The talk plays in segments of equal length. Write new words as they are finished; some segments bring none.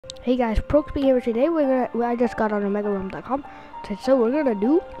Hey guys, Proxby here. Today I just got on OmegaRealm.com. So we're gonna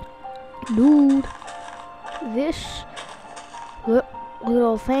do this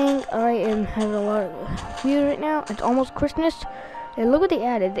little thing. I am having a lot of views right now. It's almost Christmas. And look what they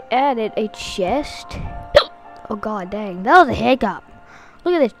added. They added a chest. Oh god dang, that was a hiccup.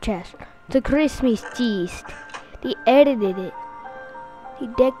 Look at this chest. It's a Christmas chest. They edited it. They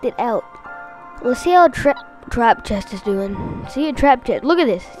decked it out. Let's see how trap chest is doing. See a trap chest. Look at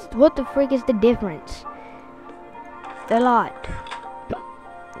this. What the frick is the difference? A lot.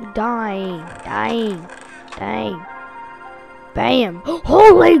 Dying. Bam.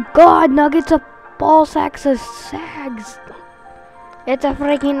 Holy god, nuggets of ball sacks of sags. It's a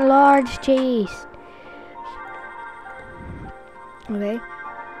freaking large chest. Okay.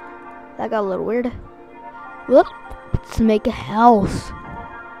 That got a little weird. Whoop. Let's make a house.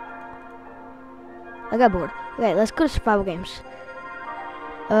 I got bored. Okay, let's go to survival games.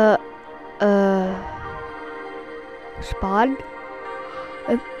 Spawn?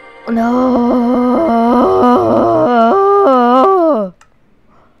 No!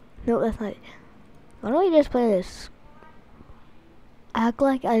 No, that's not it. Why don't we just play this? Act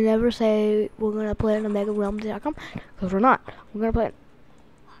like I never say we're gonna play it on OmegaRealm.com, because we're not. We're gonna play it.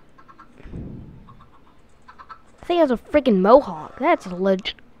 I think it's a freaking mohawk. That's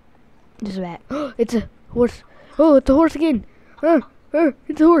legit. Just that. It's a horse. Oh, it's a horse again. It's a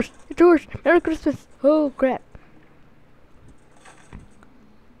horse. It's a horse. Merry Christmas. Oh, crap.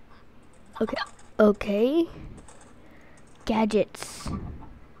 Okay. Okay. Gadgets.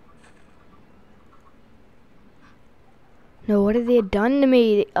 No, what have they done to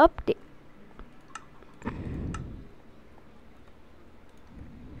me? They update.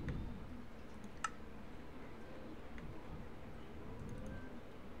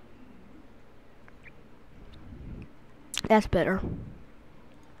 That's better.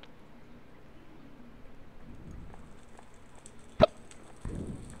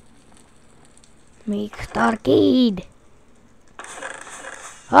 Make Starcade.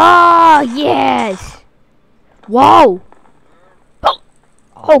 Oh, yes. Whoa.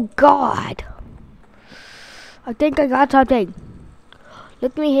 Oh, God. I think I got something.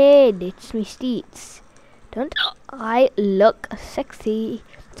 Look at me head. It's me steets. Don't I look sexy?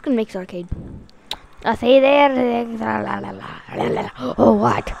 Let's go make Starcade. I say there. Oh,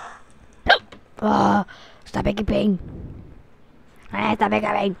 what? Stop making pain. Stop making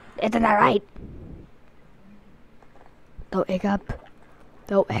pain. Isn't that right? Don't egg up.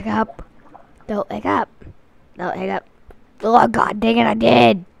 Don't egg up. Don't egg up. Don't egg up. Oh, god dang it, I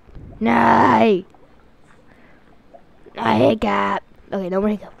did. No. I egg up. Okay, no more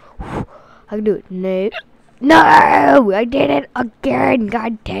hiccup. I can do it. No. No! I did it again.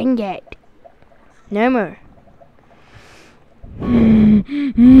 God dang it. No more.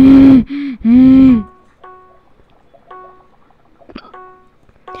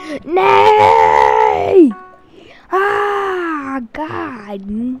 No! Ah, God.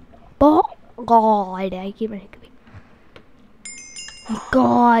 God. I keep on hiccuping.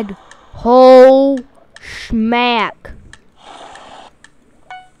 God. Whole smack.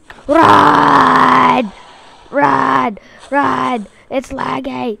 Run! Run! Run! It's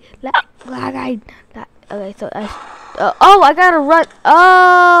laggy. Laggy. Okay, so oh, I gotta run.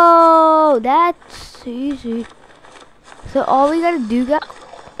 Oh, that's easy. So all we gotta do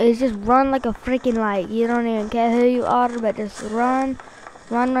is just run like a freaking light. You don't even care who you are, but just run.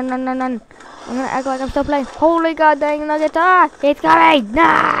 I'm gonna act like I'm still playing. Holy god dang nuggets! Ah, it's coming!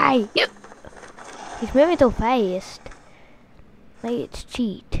 Nah! He's moving so fast. Like it's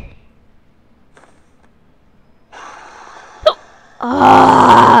cheat.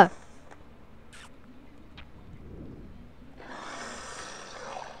 Ah!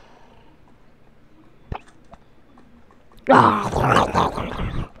 Oh,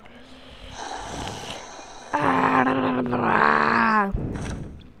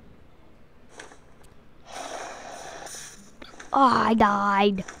 I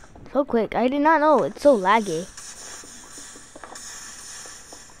died so quick. I did not know it's so laggy.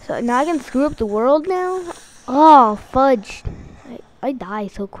 So now I can screw up the world now? Oh, fudge. I die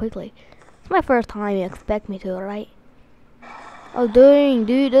so quickly. It's my first time. You expect me to, right? Oh, dang,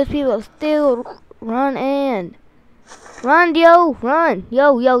 dude. Those people are still running. Run, yo. Run.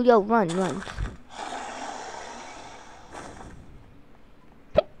 Yo. Run.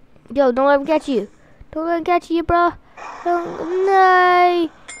 Yo, don't let him catch you. Don't let him catch you, bro.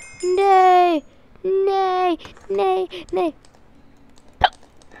 Nay.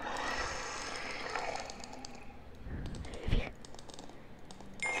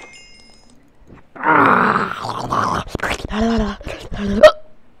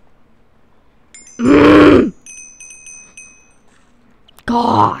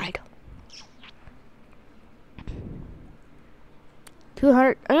 God.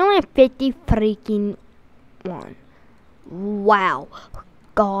 200. I only have 50 freaking one. Wow.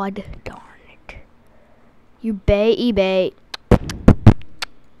 God darn it. You eBay.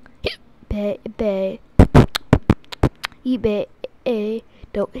 eBay.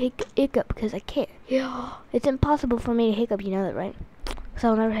 Don't hiccup because I can't. It's impossible for me to hiccup, you know that, right? So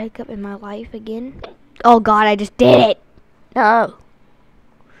I'll never hiccup in my life again. Oh God, I just did it. No.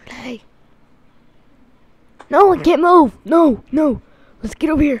 Hey. No, I can't move. No. Let's get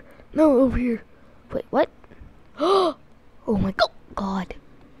over here. No, over here. Wait, what? Oh my God.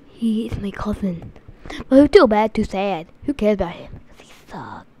 He is my cousin. Well, too bad, too sad. Who cares about him? Because he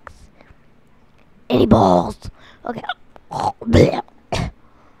sucks. Any balls? Okay.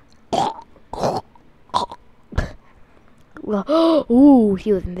 Ooh,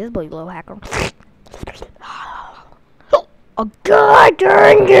 he was invisible, you little hacker. Oh, God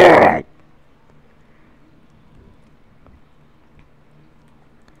dang it!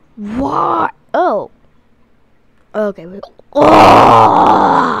 What? Oh. Okay. It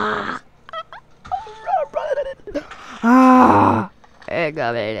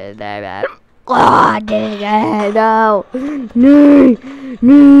got me to that bad. Oh, dang it. No.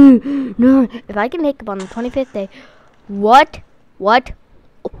 If I can hiccup on the 25th day. What?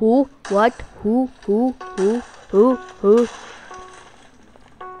 Who?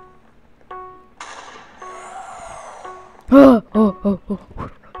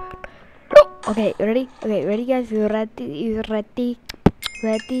 Okay, ready? Okay, ready guys? You ready?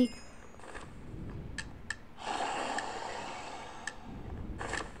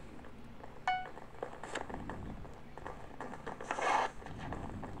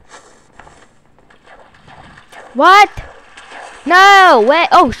 What? No! Wait!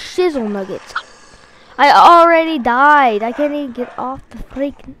 Oh, shizzle nuggets! I already died. I can't even get off the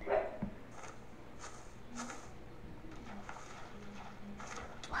freaking.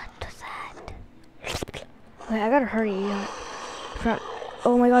 What was that? Wait, I gotta hurry.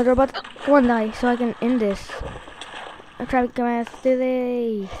 Oh my God, they're about to go and die, so I can end this. I'm trying to come out. Do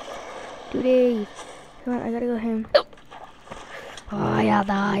they? Come on, I gotta go home. Oh, I gotta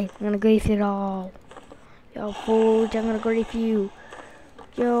die. I'm gonna grief it all. Yo, fools, I'm gonna grief you.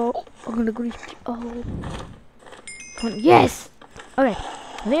 Yo, I'm gonna grief you. Oh. Come on. Yes! Okay, I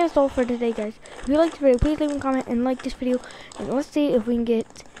think that's all for today, guys. If you liked the video, please leave a comment and like this video. And let's see if we can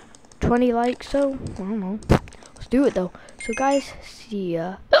get 20 likes. So, I don't know. Let's do it, though. So, guys, see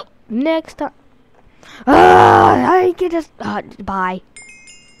ya next time. I can just... bye.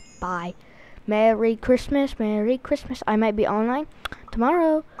 Merry Christmas. I might be online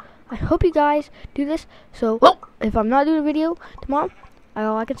tomorrow. I hope you guys do this. So if I'm not doing a video tomorrow,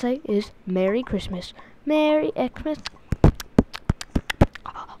 all I can say is Merry Christmas. Merry Xmas.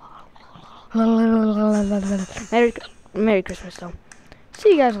 Merry Christmas though. See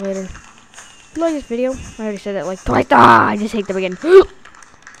you guys later. If you like this video, I already said that like twice. I just hate them again.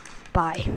 Bye.